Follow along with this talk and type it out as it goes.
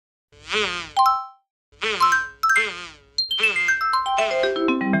Wow!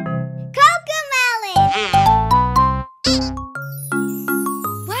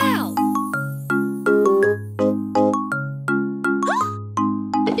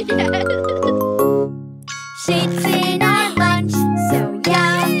 Shapes in our lunch, so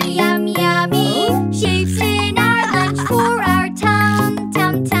yummy, yummy, yummy. Shapes in our lunch for our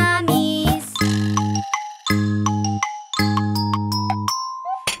tummies.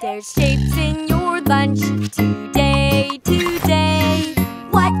 There's shapes in your lunch today.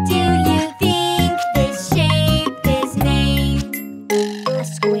 What do you think this shape is named? A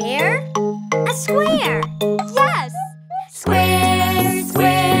square? A square! Yes! Squares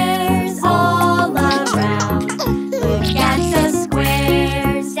all around. Look at the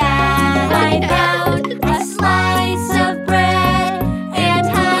squares that I found. A slice of bread and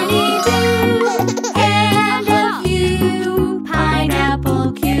honeydew, and a few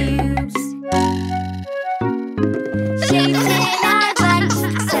pineapple cubes. Shapes in our lunch,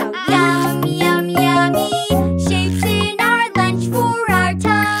 so yummy, yummy, yummy. Shapes in our lunch for our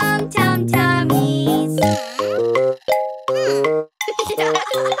tummies.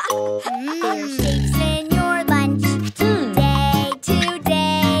 There's shapes in your lunch today.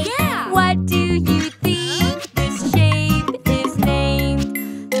 Yeah. What do you think this shape is named?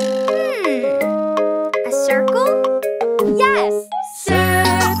 A circle? Yes.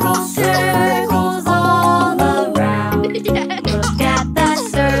 Circles all around. Look at the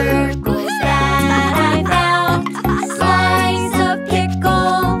circles that I found. A slice of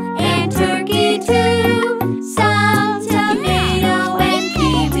pickle and turkey too. Some tomato and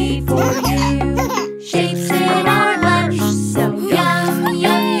kiwi for you. Shapes in our lunch, so yummy,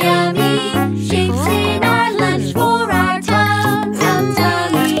 yummy, yummy. Shapes in our lunch for our tummies.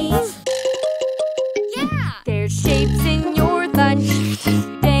 Yeah! There's shapes in your lunch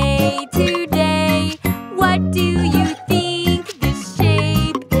today. What do you think this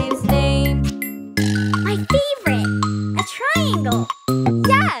shape is named? My favorite, a triangle.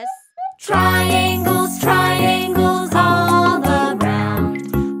 Yes! Triangles all around.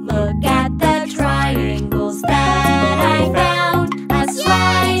 Look at the triangles that I found. A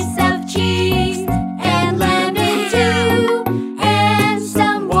slice of cheese and lemon too, and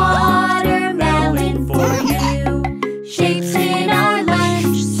some watermelon for you. Shapes in our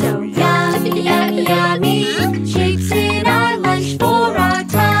lunch, so yummy, yummy, yummy. Shapes in our lunch for our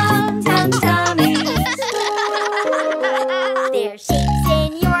tummies. There's shapes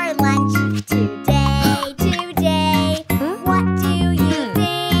in your lunch today. What do you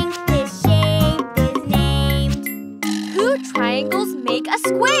think this shape is named? Two triangles make a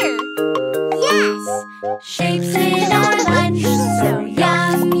square. Yes! Shapes in our lunch, so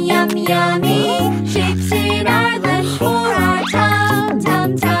yummy, yummy, yummy. Shapes in our lunch for our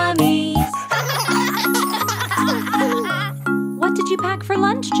tummies. What did you pack for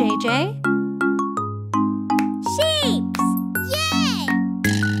lunch, JJ? Shapes! Yay!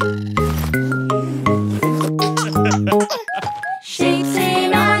 Shapes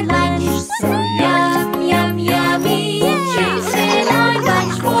in our lunch, so yummy, yummy, yummy. Shapes in our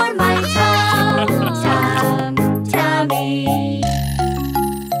lunch for my tummy.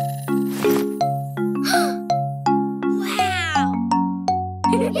 Wow!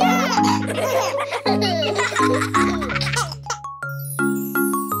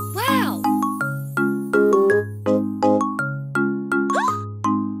 Wow!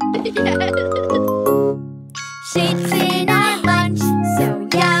 Shapes in our lunch, so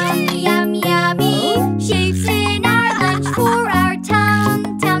yummy, yummy, yummy. Shapes in our lunch for our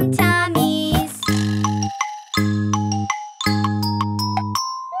tummies.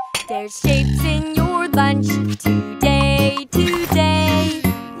 There's shapes in your lunch today.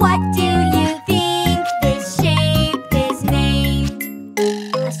 What do you think this shape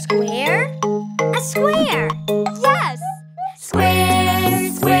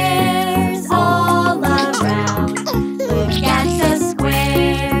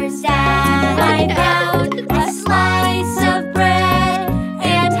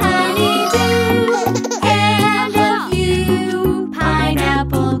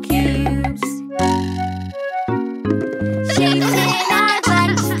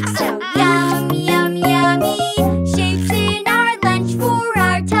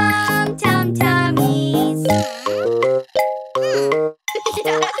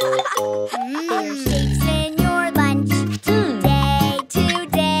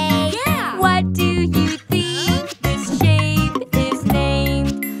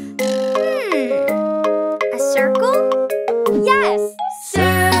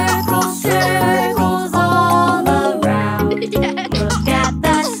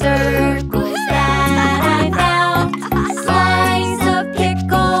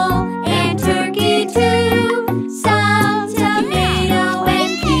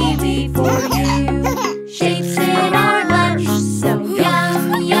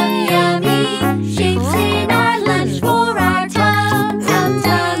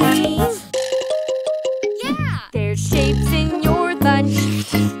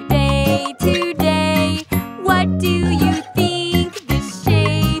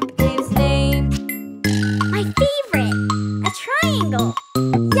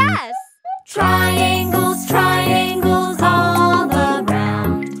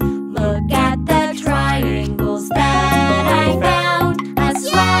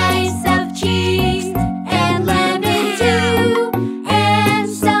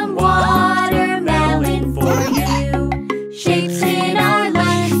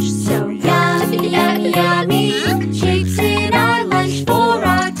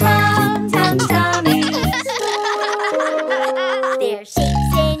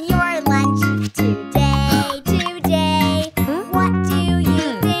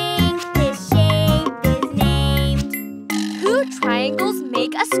triangles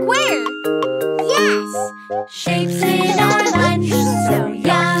make a square? Yes! Shapes in our lunch, so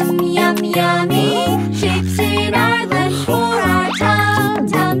yum, yum, yummy. Shapes in our lunch for our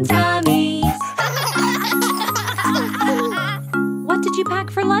tummies. What did you pack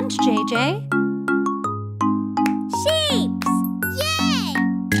for lunch, JJ? Shapes! Yay!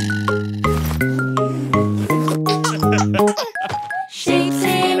 Shapes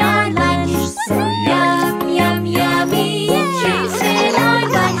in our lunch, so yum, yum, yummy. Shapes in our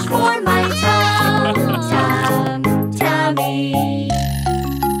lunch for my tummy.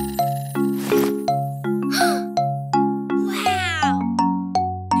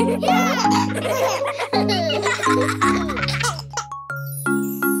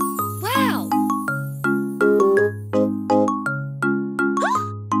 Wow!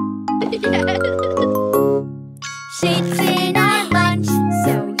 Shapes in our lunch,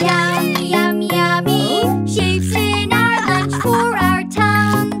 so yum, yum, yummy. Shapes in our lunch for our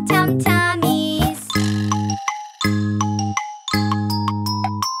tummies.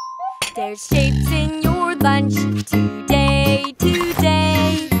 There's shapes in your lunch today.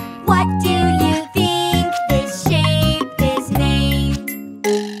 What do you think this shape is named?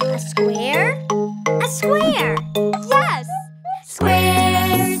 A square? A square! Yes!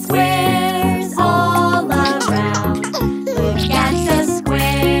 Squares all around. Look at the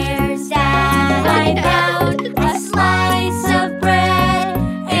squares that I found. A slice of bread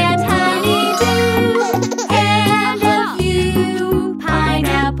and honeydew, and a few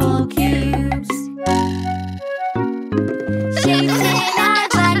pineapple cubes. Shapes in our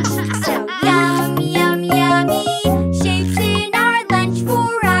lunch, so yum, yum, yummy. Shapes in our lunch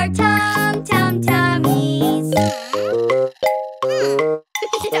for our tummies.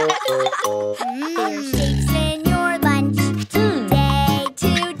 There's shapes in your lunch today.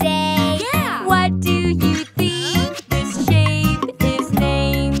 Yeah. What do you think this shape is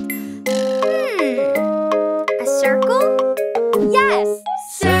named? A circle? Yes!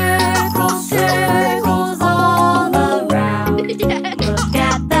 Circles all around. Look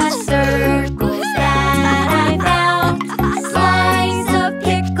at the circles that I found. Slice of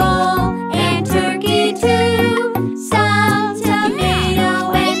pickle and turkey too. Some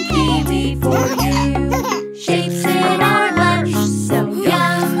tomato and kiwi for you. Shapes in our lunch, so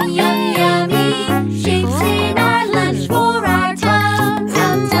yum, yum, yummy. Shapes in our lunch for our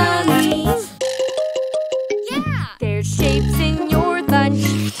tummies. Yeah! There's shapes in your lunch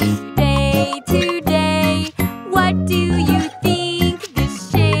today. What do you think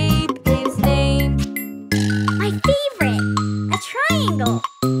this shape is named? My favorite, a triangle.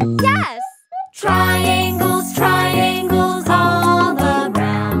 Yes! Triangles all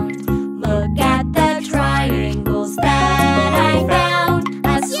around. Look at the triangles that I found.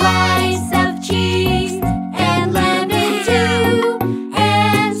 A slice of cheese and lemon too,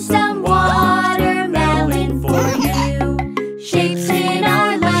 and some watermelon for you. Shapes in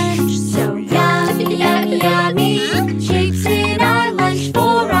our lunch, so yum, yum, yummy. Shapes in our lunch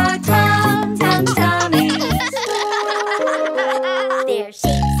for our tummies. There's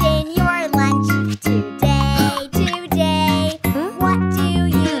shapes in your lunch today. What do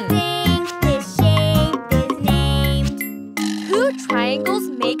you think this shape is named? Two triangles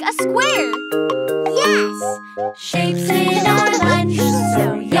make a square. Yes! Shapes in our lunch,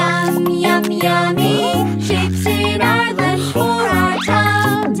 so yum, yum, yummy. Shapes in our lunch for our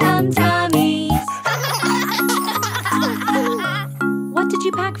tummies. What did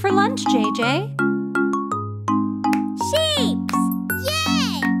you pack for lunch, JJ? Shapes!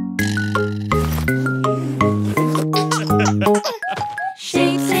 Yay!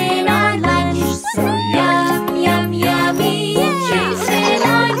 Shapes in our lunch, so yum, yum, yummy. Shapes in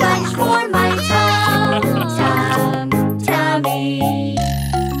our lunch for my tummy.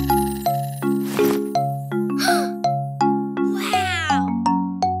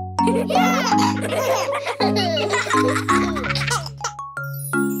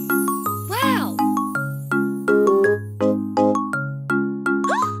 Wow!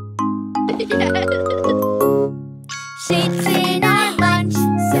 Shapes in our lunch,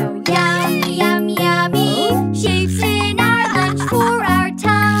 so yum, yum, yummy. Shapes in our lunch for our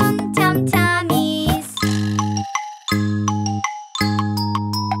tummies.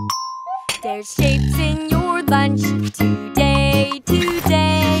 There's shapes in your lunch today.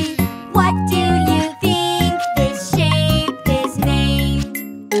 What do you think this shape is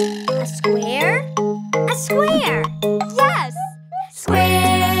named? A square? A square! Yes!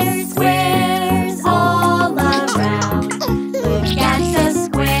 Squares all around. Look at the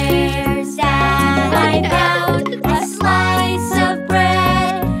squares that I found. A slice of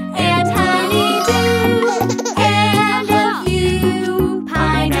bread and honeydew, and a few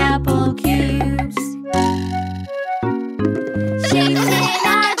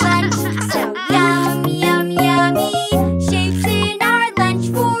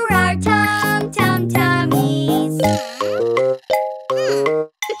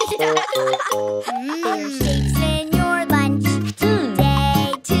There's shapes in your lunch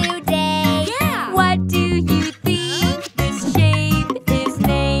today, today. Yeah. What do you think this shape is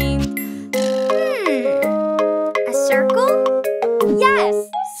named? A circle? Yes.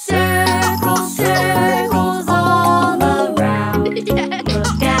 Circles, circles all around. Look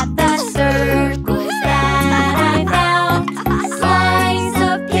at the circles that I found. Slice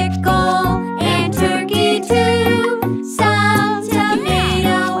of pickle and turkey too. Some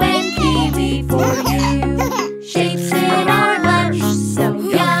tomato and kiwi for you. Shapes in our lunch, so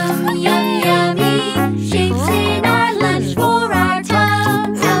yum, yum, yummy. Shapes in our lunch for our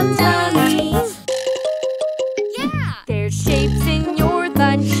tummies. Yeah. There's shapes in your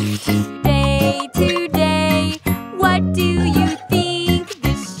lunch today, today. What do you think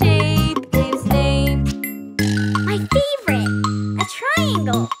this shape is named? My favorite, a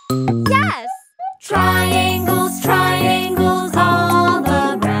triangle. Yes. Triangles, triangles all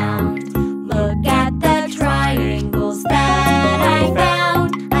around. Look at the triangles that I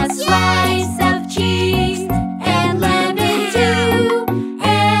found. A slice of cheese and lemon too.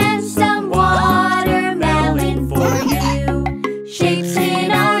 And some watermelon for you. Shapes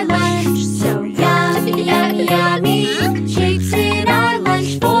in our lunch, so yum, yum, yummy. Shapes in our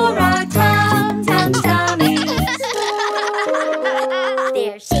lunch for our tummies.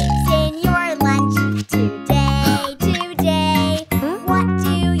 There's shapes in your lunch today, today. What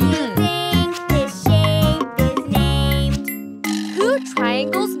do you think this shape is named? Two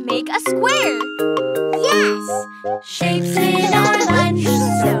triangles make a square. Yes! Shapes in our lunch,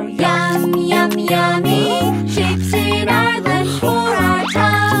 so yum, yum, yummy. Shapes in our lunch for our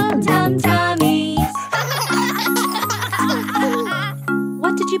tummies.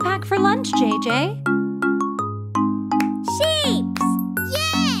 What did you pack for lunch, JJ? Shapes!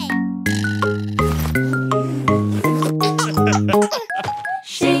 Yay!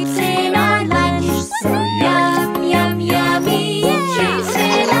 Shapes in our lunch, so yum, yum, yummy. Shapes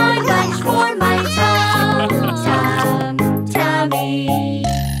in our lunch for my tummy.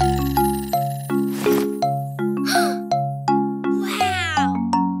 Wow!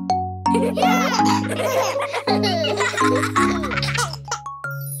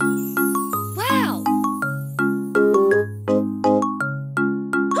 Wow.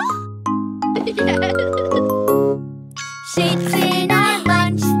 Shapes in our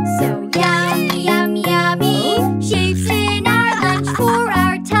lunch, so yum, yum, yummy. Shapes in our lunch for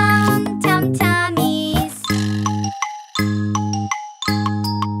our tummies.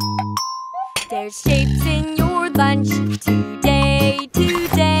 There's shapes in your lunch today,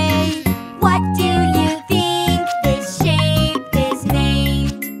 today. What do you think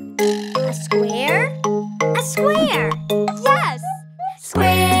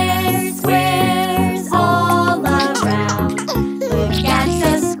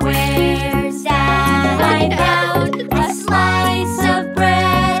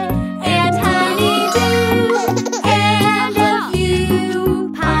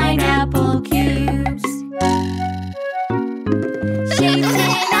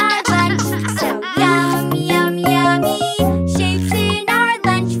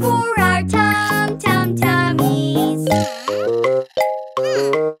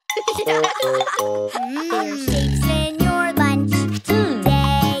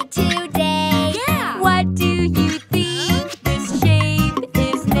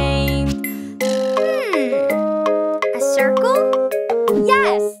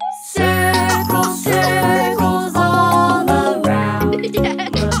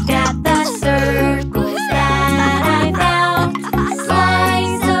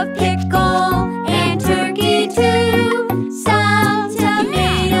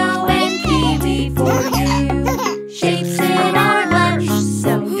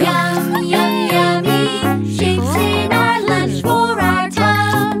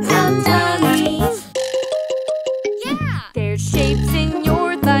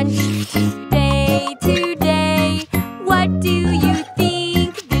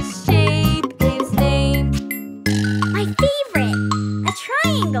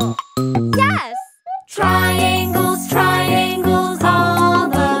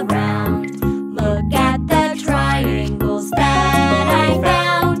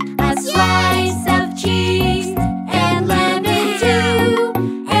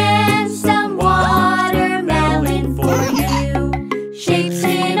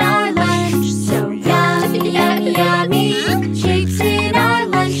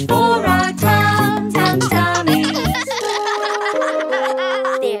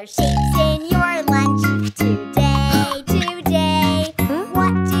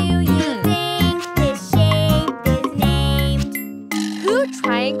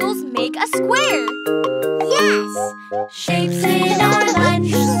triangles make a square. Yes! Shapes in our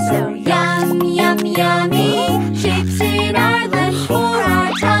lunch, so yum, yum, yummy. Shapes in our lunch for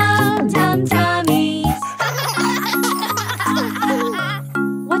our tummies.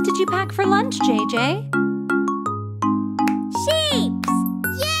 What did you pack for lunch, JJ? Shapes!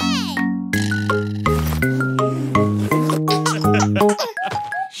 Yay!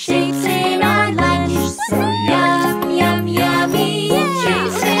 Shapes in our lunch, so yum, yum, yummy.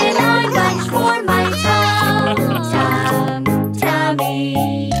 Shapes in our lunch for my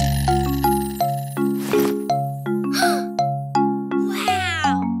tummy.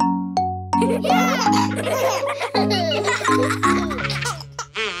 Wow!